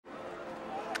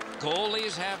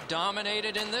Goalies have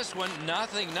dominated in this one.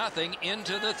 Nothing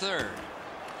into the third.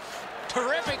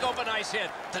 Terrific open ice hit.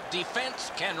 The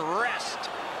defense can rest.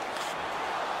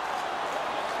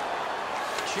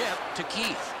 Chip to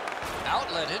Keith.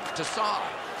 Outletted to Saw.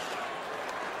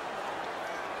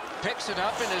 Picks it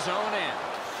up in his own end.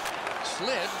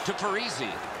 Slid to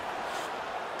Parisi.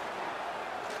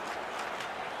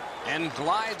 And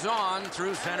glides on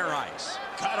through center ice.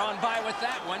 Cut on by with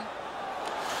that one.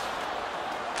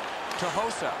 To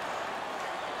Hossa.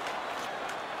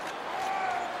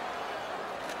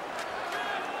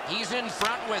 He's in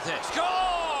front with it.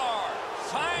 Score!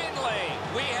 Finally,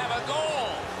 we have a goal.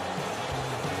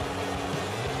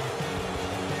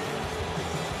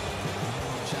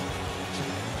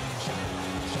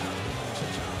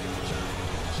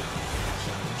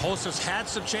 Hossa's had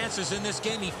some chances in this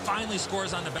game. He finally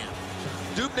scores on the back.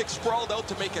 Dubnyk sprawled out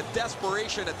to make a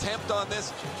desperation attempt on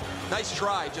this. Nice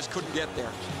try, just couldn't get there.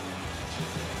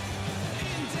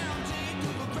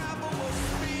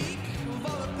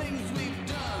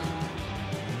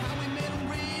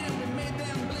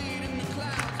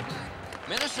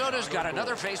 Minnesota's got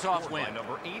another face-off win.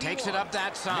 Takes it up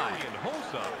that side.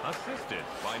 Assisted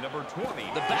by number 20.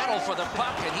 The battle for the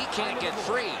puck, and he can't get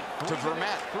free to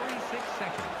Vermette. 36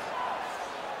 seconds.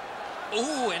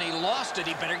 Ooh, and he lost it.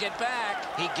 He better get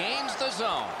back. He gains the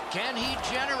zone. Can he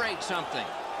generate something?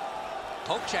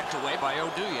 Poke checked away by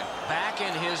Oduya. Back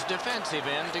in his defensive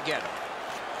end to get him.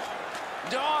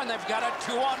 Dawn, they've got a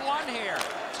 2-on-1 here.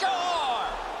 Score!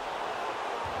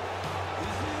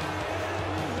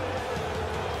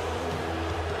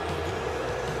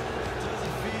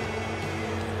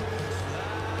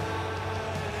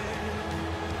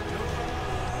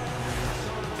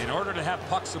 In order to have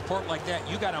puck support like that,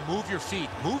 you got to move your feet.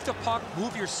 Move the puck,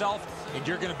 move yourself, and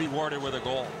you're going to be rewarded with a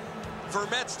goal.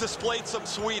 Vermette's displayed some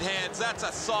sweet hands. That's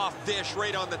a soft dish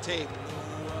right on the tape.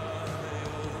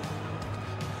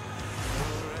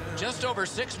 Just over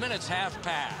 6 minutes have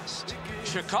passed.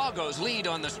 Chicago's lead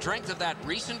on the strength of that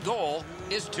recent goal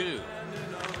is 2.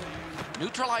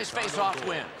 Neutralized face-off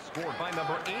win. Scored by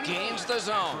number 8. Gains the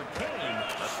zone.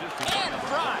 In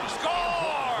front.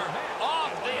 Score!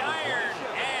 Off the iron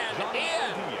and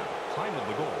in. Time of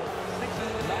the goal,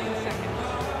 6-9 seconds.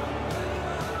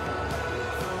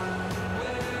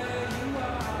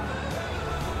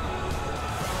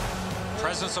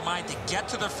 Presence of mind to get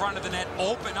to the front of the net,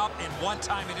 open up, and one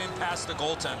time it in past the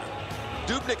goaltender.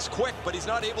 Dubnyk's quick, but he's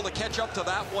not able to catch up to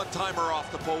that one-timer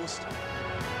off the post.